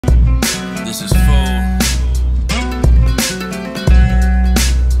This is full.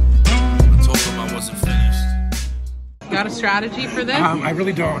 I'm talking about wasn't finished. Got a strategy for this? I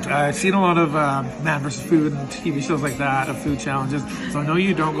really don't. I've seen a lot of Man vs. Food and TV shows like that, of food challenges. So I know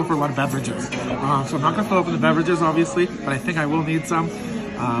you don't go for a lot of beverages. So I'm not going to fill up with the beverages, obviously, but I think I will need some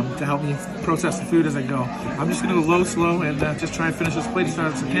to help me process the food as I go. I'm just going to go low, slow, and just try and finish this plate as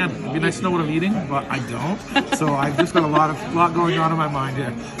fast as I can. It'd be nice to know what I'm eating, but I don't. So I've just got a lot going on in my mind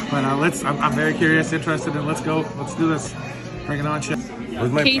here. But I'm very curious, interested, and let's go. Let's do this. Bring it on, chef.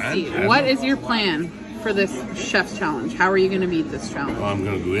 Casey, what is your plan for this chef's challenge? How are you going to beat this challenge? Well, I'm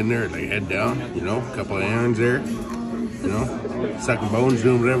going to go in there, like head down, you know, a couple of errands there, you know, sucking bones,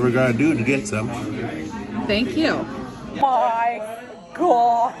 doing whatever I got to do to get some. Thank you. My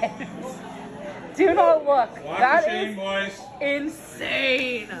God. Do not look. That is boys.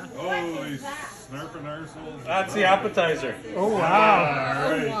 insane. Holy snarping arseholes. That's the appetizer. Oh, wow.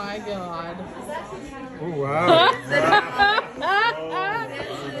 Oh my God. Oh, wow.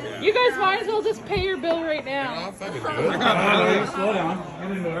 You guys might as well just pay your bill right now. Slow down.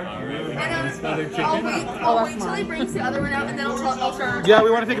 I'll wait till he brings the other one out and then I'll turn. Yeah,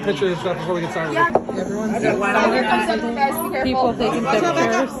 we want to take a picture of this stuff before we get started. Everyone's Here comes something, guys. Be careful. people taking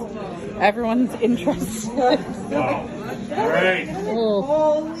pictures. Everyone's interested. Wow. All right.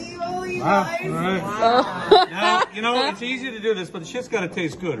 Oh. Wow. All right. Now, you know, it's easy to do this, but the shit's got to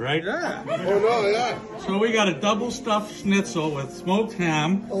taste good, right? Yeah. Oh, no, yeah. So we got a double stuffed schnitzel with smoked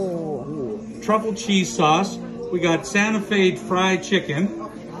ham, truffle cheese sauce. We got Santa Fe fried chicken,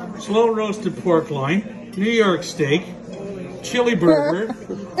 slow roasted pork loin, New York steak, chili burger,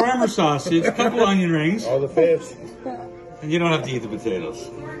 farmer sausage, a couple onion rings, All the faves. and you don't have to eat the potatoes.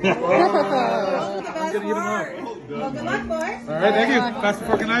 I'm going to eat them all. Well, good luck, boys. All right, thank you. Pass the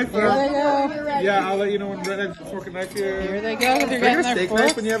fork and knife. Here they go. Yeah, I'll let you know when we're ready. Fork and knife here. Here they go. They're Bring getting a their steak knife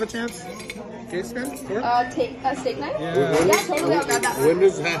forks. when you have a chance. Case gun? Take a steak knife? Yeah. Yeah, totally. I'll grab that one. When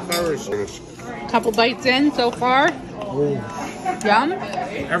does half hour finish? Couple bites in so far. Yum.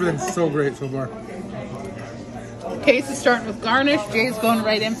 Everything's so great so far. Case is starting with garnish. Jay's going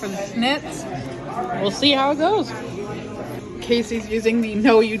right in for the schnitz. We'll see how it goes. Casey's using the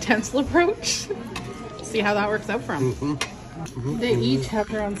no utensil approach. See how that works out for him. They each have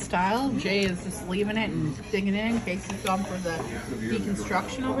their own style. Jay is just leaving it and digging in. Casey's gone for the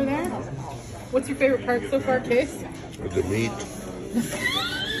deconstruction over there. What's your favorite part so far, Case? The meat.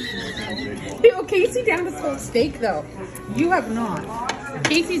 Oh, Casey down this whole steak though. You have not.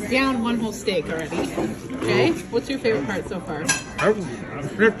 Casey's down one whole steak already. Jay, what's your favorite part so far?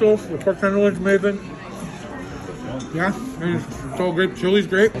 Schnitzel, the pork tenderloin's amazing. Yeah, it's all great. Chili's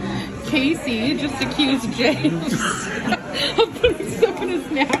great. Casey just accused Jay of putting stuff in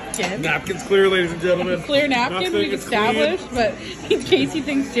his napkin. Napkins clear, ladies and gentlemen. Clear napkin, Nothing we've is established, but Casey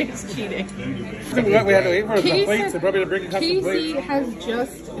thinks Jay's cheating. We had to wait for some Casey- plates. They probably bring custom Casey plates. has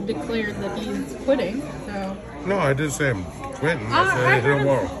just declared that he's quitting, so... No, I did say I'm quitting. I I said heard no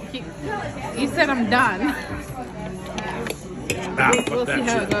more. him. He said I'm done. We'll see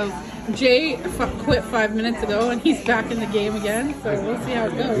how it goes. Jay quit 5 minutes ago and he's back in the game again, so we'll see how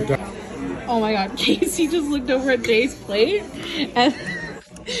it goes. Oh my God, Casey just looked over at Jay's plate and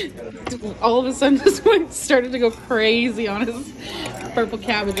all of a sudden just started to go crazy on his purple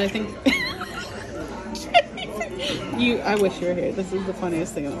cabbage, I think. I wish you were here. This is the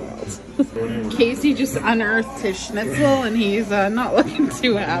funniest thing in the world. Casey just unearthed his schnitzel and he's not looking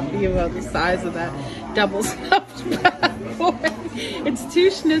too happy about the size of that double stuffed bad boy. It's two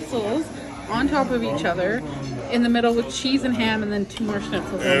schnitzels on top of each other in the middle with cheese and ham and then two more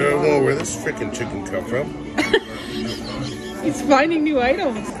schnitzels. I don't know where this freaking chicken come from. He's finding new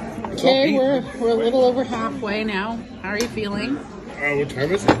items. Okay, we're a little over halfway now. How are you feeling? What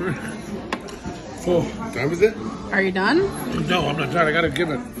time is it? What time is it? Are you done? No, I'm not done. I gotta give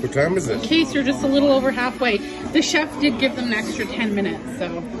it. What time is it? Case, you're just a little over halfway. The chef did give them an extra 10 minutes,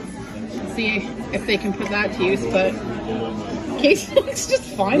 so let's see if they can put that to use, but Case looks just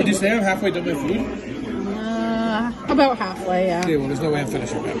fine. Would you say I'm halfway done my food? About halfway, yeah. Okay, well, there's no way I'm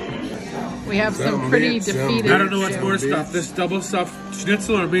finishing that. We have some pretty defeated. I don't know what's more stuff. This double stuffed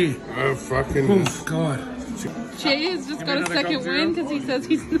schnitzel or me? Fucking. Oh, God. Jay has just got a another second Coke Zero? win because he says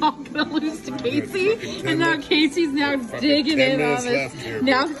he's not going to lose to Casey. And now Casey's now digging 10 in on minutes left this. here.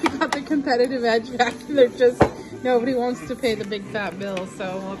 Now they got the competitive edge back. They're just, nobody wants to pay the big fat bill.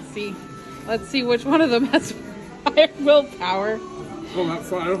 So let's see. Let's see which one of them has higher willpower. Oh, not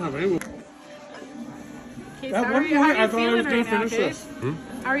fun. I don't have any will. Case, At how one are you point, I thought I feeling was going right to now, finish Case?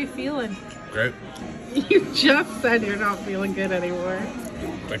 this. How are you feeling? Great. You just said you're not feeling good anymore.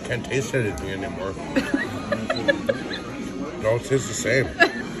 I can't taste anything anymore. It all tastes the same.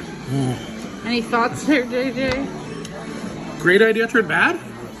 Any thoughts there, JJ? Great idea turned bad?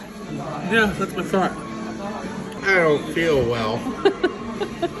 Yeah, that's my thought. I don't feel well.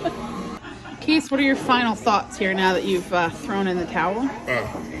 Case, what are your final thoughts here now that you've thrown in the towel?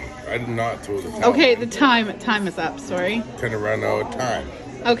 I did not throw the towel. Okay, the time is up, sorry. Kind of run out of time.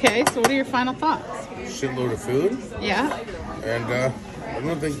 Okay, so what are your final thoughts? Shitload of food, Yeah? and I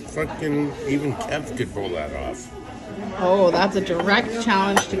don't think fucking even Kev could pull that off. Oh, that's a direct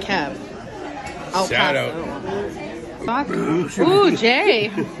challenge to Kev. I'll Shout pass out. that one. Thoughts? Ooh, Jay.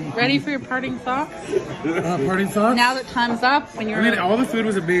 Ready for your parting thoughts? Parting thoughts? Now that time's up, when you're... I mean, all the food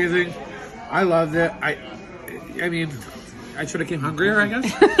was amazing. I loved it. I mean, I should have came hungrier, I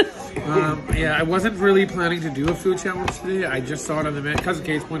guess. Yeah, I wasn't really planning to do a food challenge today. I just saw it on the menu. Cousin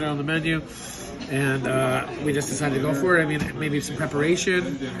Kate's pointed on the menu, and we just decided to go for it. I mean, maybe some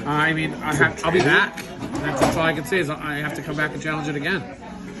preparation. I mean, I'll be back. That's all I can say is I have to come back and challenge it again.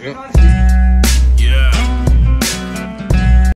 Yep.